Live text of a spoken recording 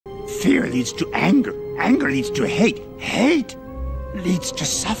Fear leads to anger. Anger leads to hate. Hate leads to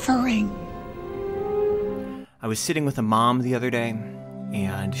suffering. I was sitting with a mom the other day,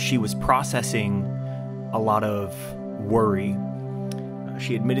 and she was processing a lot of worry.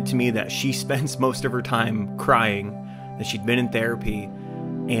 She admitted to me that she spends most of her time crying, that she'd been in therapy,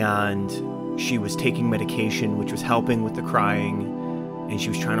 and she was taking medication, which was helping with the crying, and she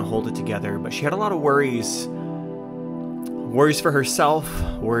was trying to hold it together, but she had a lot of worries. Worries for herself,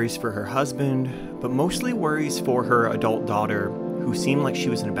 worries for her husband, but mostly worries for her adult daughter, who seemed like she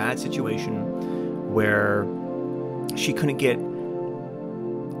was in a bad situation where she couldn't get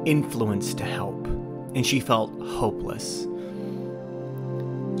influence to help, and she felt hopeless.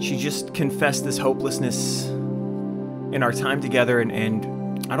 She just confessed this hopelessness in our time together, and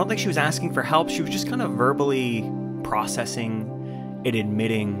I don't think she was asking for help. She was just kind of verbally processing and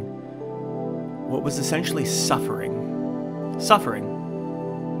admitting what was essentially suffering.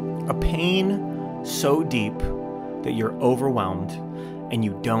 Suffering. A pain so deep that you're overwhelmed and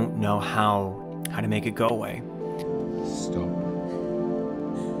you don't know how to make it go away. Stop.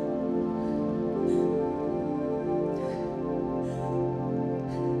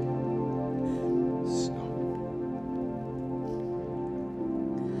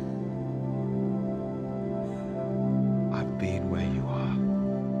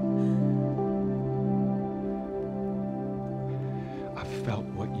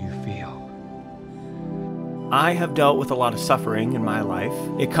 I have dealt with a lot of suffering in my life.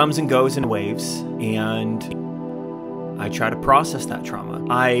 It comes and goes in waves, and I try to process that trauma.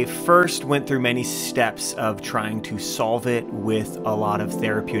 I first went through many steps of trying to solve it with a lot of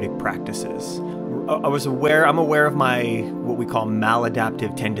therapeutic practices. I'm aware of my, what we call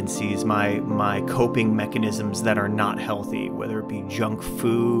maladaptive tendencies, my coping mechanisms that are not healthy, whether it be junk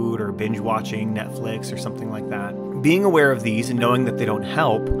food or binge watching Netflix or something like that. Being aware of these and knowing that they don't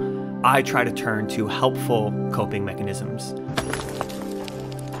help, I try to turn to helpful coping mechanisms.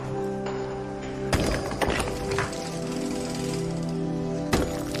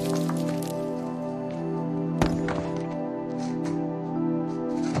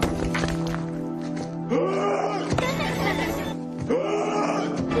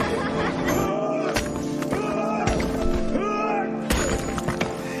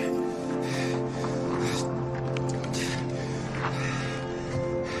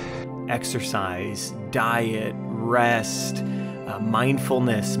 Exercise, diet, rest,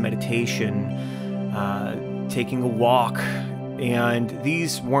 mindfulness, meditation, taking a walk, and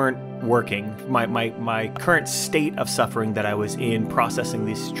these weren't working. My current state of suffering that I was in, processing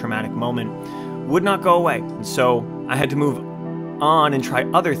this traumatic moment, would not go away. And so I had to move on and try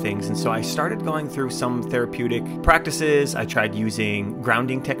other things. And so I started going through some therapeutic practices. I tried using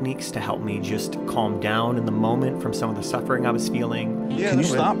grounding techniques to help me just calm down in the moment from some of the suffering I was feeling. Yeah, can you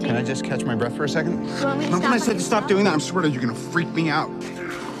stop? Can I just catch my breath for a second? When I said to stop doing that, I'm swear to you're gonna freak me out.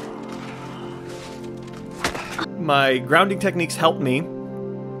 My grounding techniques helped me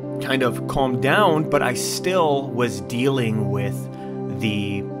kind of calm down, but I still was dealing with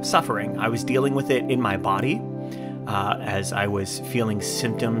the suffering. I was dealing with it in my body. As I was feeling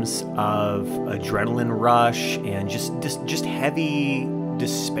symptoms of adrenaline rush and just heavy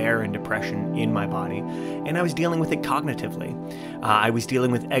despair and depression in my body. And I was dealing with it cognitively. I was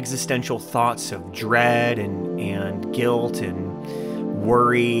dealing with existential thoughts of dread and guilt and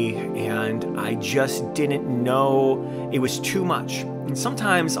worry, and I just didn't know. It was too much. And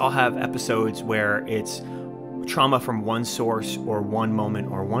sometimes I'll have episodes where it's trauma from one source or one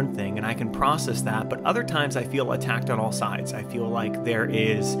moment or one thing, and I can process that, but other times I feel attacked on all sides. I feel like there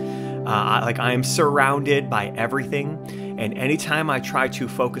is, like I am surrounded by everything, and anytime I try to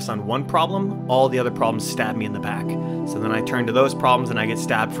focus on one problem, all the other problems stab me in the back. So then I turn to those problems and I get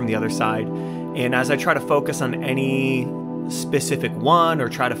stabbed from the other side. And as I try to focus on any specific one or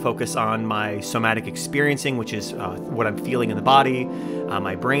try to focus on my somatic experiencing, which is what I'm feeling in the body,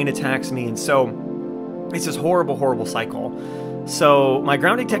 my brain attacks me, and so it's this horrible, horrible cycle. So my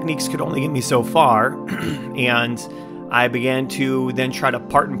grounding techniques could only get me so far, and I began to then try to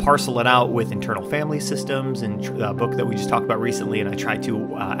part and parcel it out with internal family systems and a book that we just talked about recently, and I tried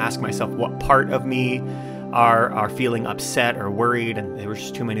to ask myself what part of me are feeling upset or worried, and there was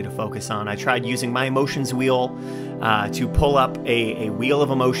just too many to focus on. I tried using my emotions wheel to pull up a wheel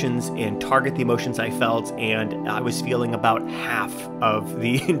of emotions and target the emotions I felt, and I was feeling about half of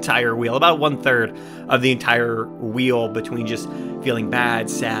the entire wheel, about 1/3 of the entire wheel, between just feeling bad,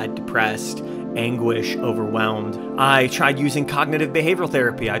 sad, depressed, anguish, overwhelmed. I tried using cognitive behavioral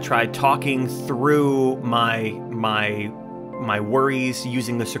therapy. I tried talking through my my worries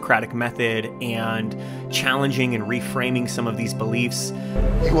using the Socratic method and challenging and reframing some of these beliefs.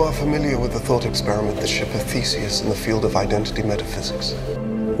 You are familiar with the thought experiment, the ship of Theseus in the field of identity metaphysics.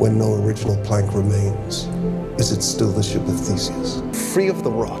 When no original plank remains, is it still the ship of Theseus? Free of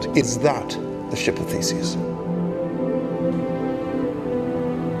the rot, is that the ship of Theseus?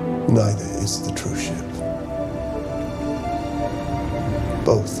 Neither is the true ship.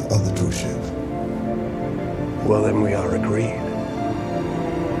 Both are the true ship. Well, then we are agreed.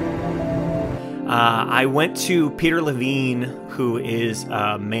 I went to Peter Levine, who is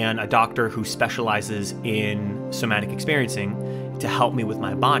a doctor who specializes in somatic experiencing, to help me with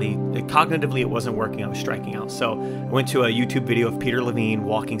my body. Cognitively, it wasn't working. I was striking out. So I went to a YouTube video of Peter Levine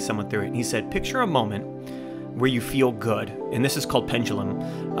walking someone through it. And he said, picture a moment where you feel good. And this is called pendulum,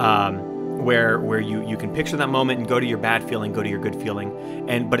 where you can picture that moment and go to your bad feeling, go to your good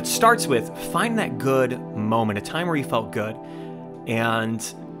feeling. But it starts with, find that good moment, a time where you felt good. And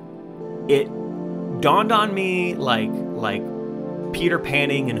it dawned on me like Peter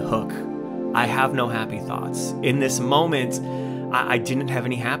Panning and Hook. I have no happy thoughts. In this moment, I didn't have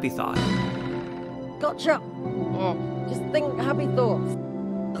any happy thoughts. Gotcha. Just think happy thoughts.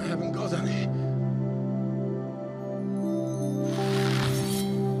 I haven't got any.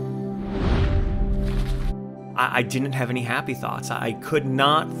 I didn't have any happy thoughts. I could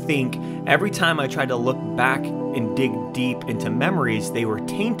not think. Every time I tried to look back and dig deep into memories, they were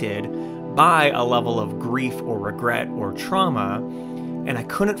tainted by a level of grief or regret or trauma, and I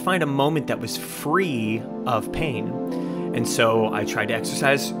couldn't find a moment that was free of pain. And so I tried to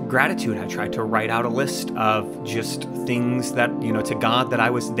exercise gratitude. I tried to write out a list of just things that, to God that I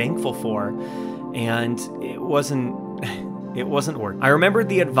was thankful for, and it wasn't working. I remembered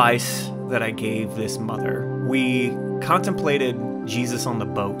the advice that I gave this mother. We contemplated Jesus on the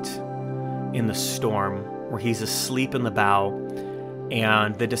boat in the storm, where he's asleep in the bow,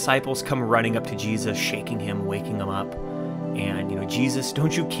 and the disciples come running up to Jesus, shaking him, waking him up. And, Jesus,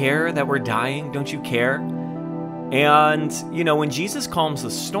 don't you care that we're dying? Don't you care? And, when Jesus calms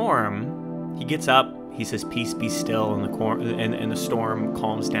the storm, he gets up, he says, peace be still, and the storm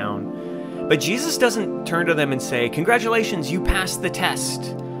calms down. But Jesus doesn't turn to them and say, congratulations, you passed the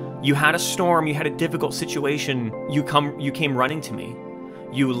test. You had a storm, you had a difficult situation, you came running to me.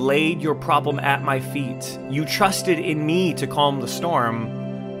 You laid your problem at my feet. You trusted in me to calm the storm.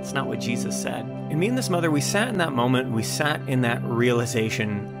 It's not what Jesus said. And me and this mother, we sat in that moment, we sat in that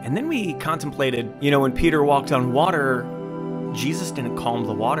realization, and then we contemplated, when Peter walked on water, Jesus didn't calm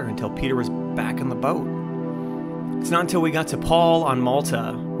the water until Peter was back in the boat. It's not until we got to Paul on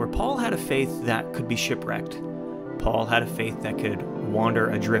Malta, where Paul had a faith that could be shipwrecked. Paul had a faith that could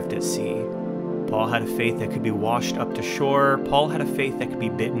wander adrift at sea. Paul had a faith that could be washed up to shore. Paul had a faith that could be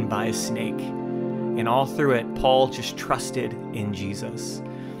bitten by a snake. And all through it, Paul just trusted in Jesus.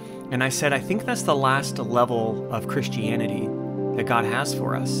 And I said, I think that's the last level of Christianity that God has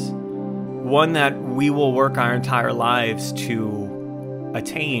for us. One that we will work our entire lives to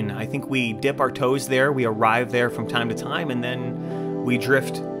attain. I think we dip our toes there, we arrive there from time to time, and then we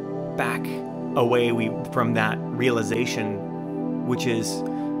drift back away from that realization, which is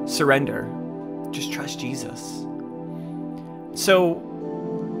surrender. Just trust Jesus. So,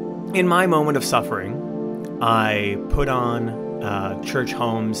 in my moment of suffering, I put on Church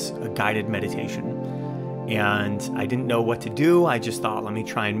Home's guided meditation. And I didn't know what to do. I just thought, let me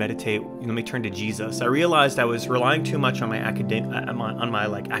try and meditate. Let me turn to Jesus. I realized I was relying too much on my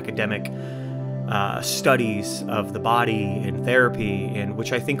academic studies of the body and therapy, and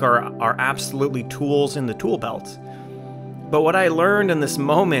which I think are absolutely tools in the tool belt. But what I learned in this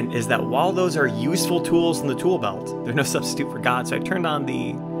moment is that while those are useful tools in the tool belt, they're no substitute for God. So I turned on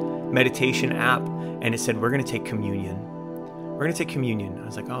the meditation app, and it said, we're going to take communion. We're going to take communion. I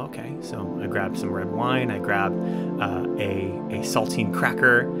was like, oh, okay. So I grabbed some red wine. I grabbed a saltine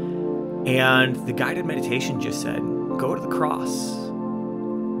cracker. And the guided meditation just said, go to the cross.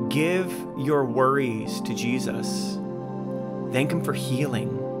 Give your worries to Jesus. Thank him for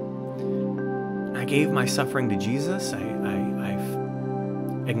healing. I gave my suffering to Jesus. I've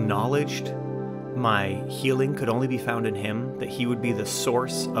acknowledged my healing could only be found in him, that he would be the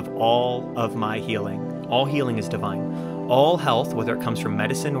source of all of my healing. All healing is divine. All health, whether it comes from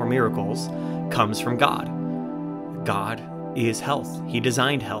medicine or miracles, comes from God. God is health. He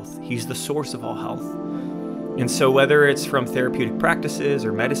designed health. He's the source of all health. And so whether it's from therapeutic practices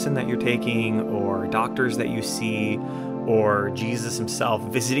or medicine that you're taking or doctors that you see or Jesus himself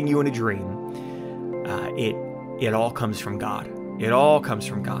visiting you in a dream, it all comes from God. It all comes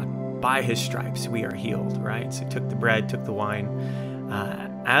from God. By his stripes, we are healed, right? So he took the bread, took the wine.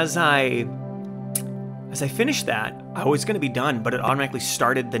 As I As I finished that, I was going to be done, but it automatically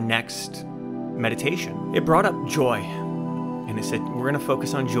started the next meditation. It brought up joy, and it said, we're going to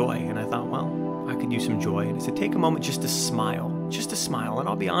focus on joy. And I thought, well, I could use some joy. And it said, take a moment just to smile. And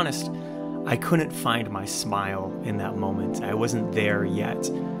I'll be honest, I couldn't find my smile in that moment. I wasn't there yet.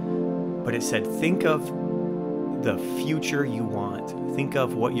 But it said, think of the future you want. Think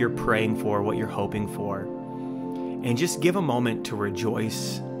of what you're praying for, what you're hoping for. And just give a moment to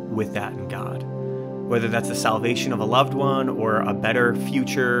rejoice with that in God. Whether that's the salvation of a loved one or a better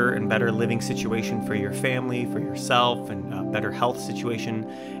future and better living situation for your family, for yourself, and a better health situation.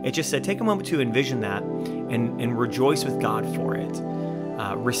 It just said, take a moment to envision that and rejoice with God for it.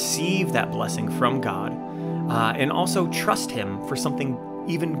 Receive that blessing from God, and also trust Him for something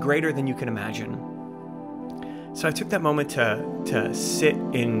even greater than you can imagine. So I took that moment to sit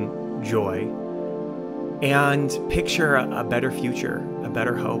in joy and picture a better future, a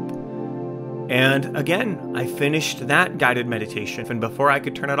better hope. And again, I finished that guided meditation, and before I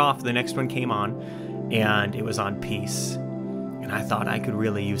could turn it off, the next one came on, and it was on peace. And I thought I could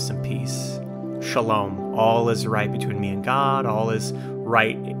really use some peace. Shalom. All is right between me and God. All is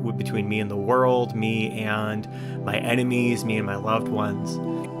right between me and the world, me and my enemies, me and my loved ones.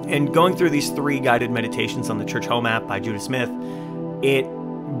 And going through these 3 guided meditations on the Church Home app by Judah Smith, it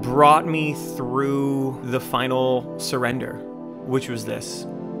brought me through the final surrender, which was this.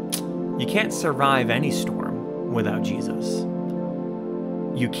 You can't survive any storm without Jesus.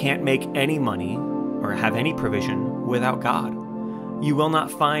 You can't make any money or have any provision without God. You will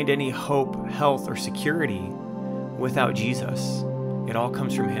not find any hope, health, or security without Jesus. It all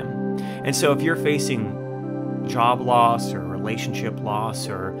comes from Him. And so if you're facing job loss or relationship loss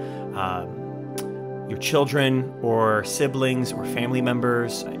or your children or siblings or family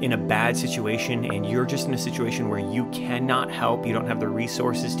members in a bad situation, and you're just in a situation where you cannot help, you don't have the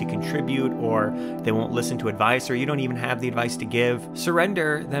resources to contribute, or they won't listen to advice, or you don't even have the advice to give,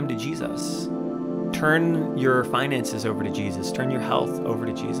 surrender them to Jesus. Turn your finances over to Jesus. Turn your health over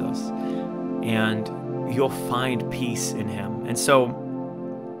to Jesus. And you'll find peace in Him. And so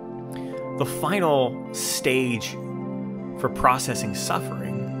the final stage for processing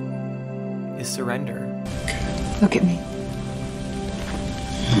suffering is surrender. Look at me.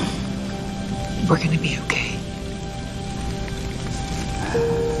 We're gonna be okay.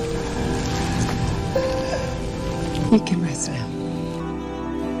 You can rest now.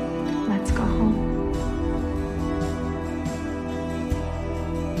 Let's go home.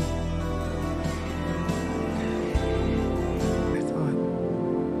 I thought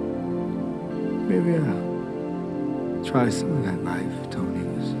maybe I'll try some of that life Tony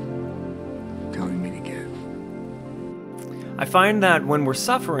was telling me to get. I find that when we're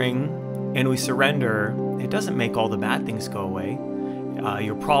suffering and we surrender, it doesn't make all the bad things go away.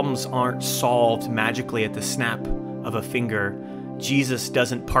 Your problems aren't solved magically at the snap of a finger. Jesus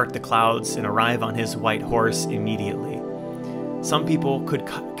doesn't part the clouds and arrive on His white horse immediately. Some people could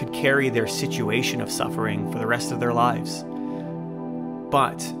carry their situation of suffering for the rest of their lives,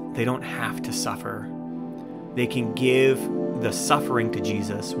 but they don't have to suffer. They can give the suffering to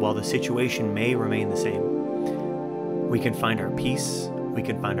Jesus while the situation may remain the same. We can find our peace, we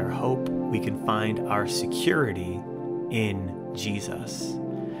can find our hope, we can find our security in Jesus.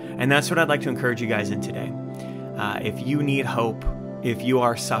 And that's what I'd like to encourage you guys in today. If you need hope, if you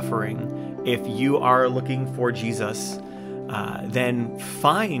are suffering, if you are looking for Jesus, then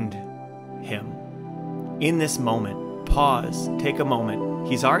find Him in this moment. Pause, take a moment.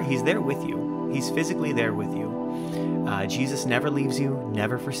 He's there with you. He's physically there with you. Jesus never leaves you,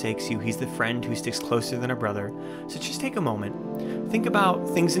 never forsakes you. He's the friend who sticks closer than a brother. So just take a moment. Think about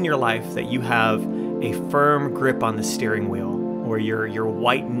things in your life that you have a firm grip on the steering wheel, or you're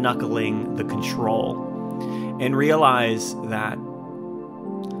white-knuckling the control, and realize that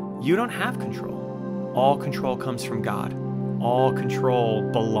you don't have control. All control comes from God. All control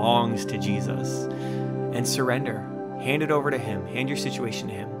belongs to Jesus. And surrender. Hand it over to Him. Hand your situation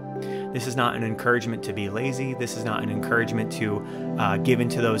to Him. This is not an encouragement to be lazy. This is not an encouragement to give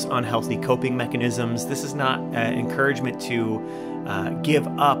into those unhealthy coping mechanisms. This is not an encouragement to give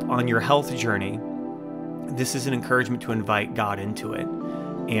up on your health journey. This is an encouragement to invite God into it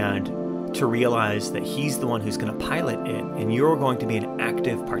and to realize that He's the one who's going to pilot it, and you're going to be an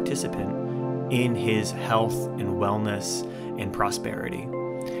active participant in His health and wellness and prosperity.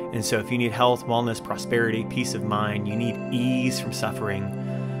 And so if you need health, wellness, prosperity, peace of mind, you need ease from suffering,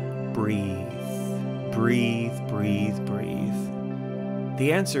 breathe, breathe, breathe, breathe.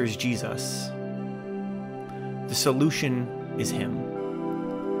 The answer is Jesus. The solution is Him.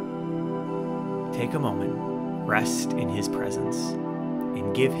 Take a moment, rest in His presence,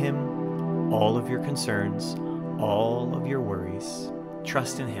 and give Him all of your concerns, all of your worries.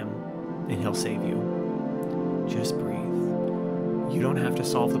 Trust in him, and he'll save you. Just breathe. You don't have to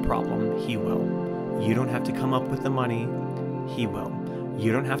solve the problem. He will. You don't have to come up with the money. He will.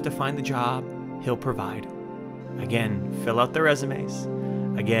 You don't have to find the job. He'll provide. Again, fill out the resumes.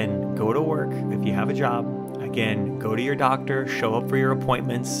 Again, go to work if you have a job. Again, go to your doctor, show up for your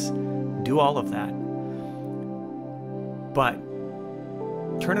appointments, do all of that. But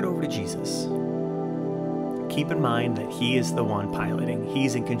turn it over to Jesus. Keep in mind that he is the one piloting.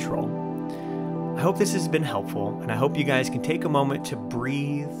 He's in control. I hope this has been helpful, and I hope you guys can take a moment to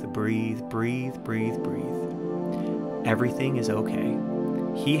breathe, breathe, breathe, breathe, breathe. Everything is okay.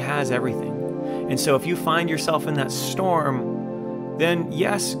 He has everything. And so if you find yourself in that storm, then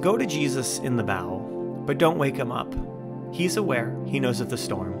yes, go to Jesus in the bow, but don't wake him up. He's aware. He knows of the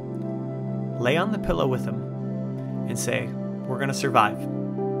storm. Lay on the pillow with him and say, we're going to survive.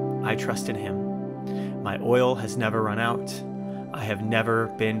 I trust in him. My oil has never run out. I have never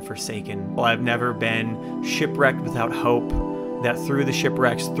been forsaken. Well, I've never been shipwrecked without hope, that through the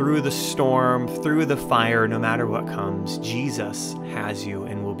shipwrecks, through the storm, through the fire, no matter what comes, Jesus has you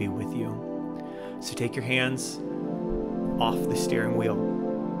and will be with you. So take your hands off the steering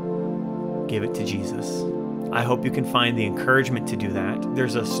wheel. Give it to Jesus. I hope you can find the encouragement to do that.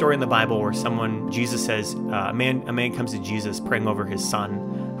 There's a story in the Bible where Jesus says, a man comes to Jesus praying over his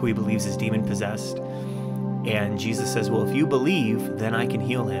son, who he believes is demon-possessed. And Jesus says, well, if you believe, then I can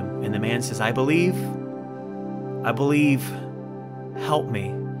heal him. And the man says, I believe, help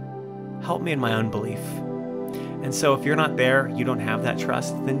me in my unbelief. And so if you're not there, you don't have that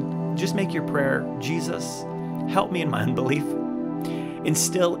trust, then just make your prayer, Jesus, help me in my unbelief.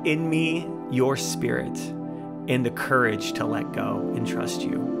 Instill in me your spirit and the courage to let go and trust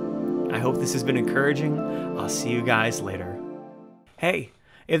you. I hope this has been encouraging. I'll see you guys later. Hey,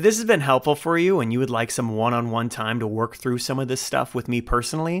 if this has been helpful for you and you would like some one-on-one time to work through some of this stuff with me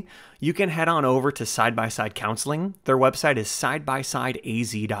personally, you can head on over to Side by Side Counseling. Their website is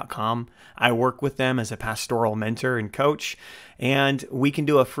sidebysideaz.com. I work with them as a pastoral mentor and coach, and we can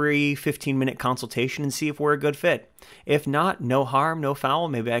do a free 15-minute consultation and see if we're a good fit. If not, no harm, no foul.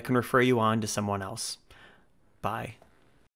 Maybe I can refer you on to someone else. Bye.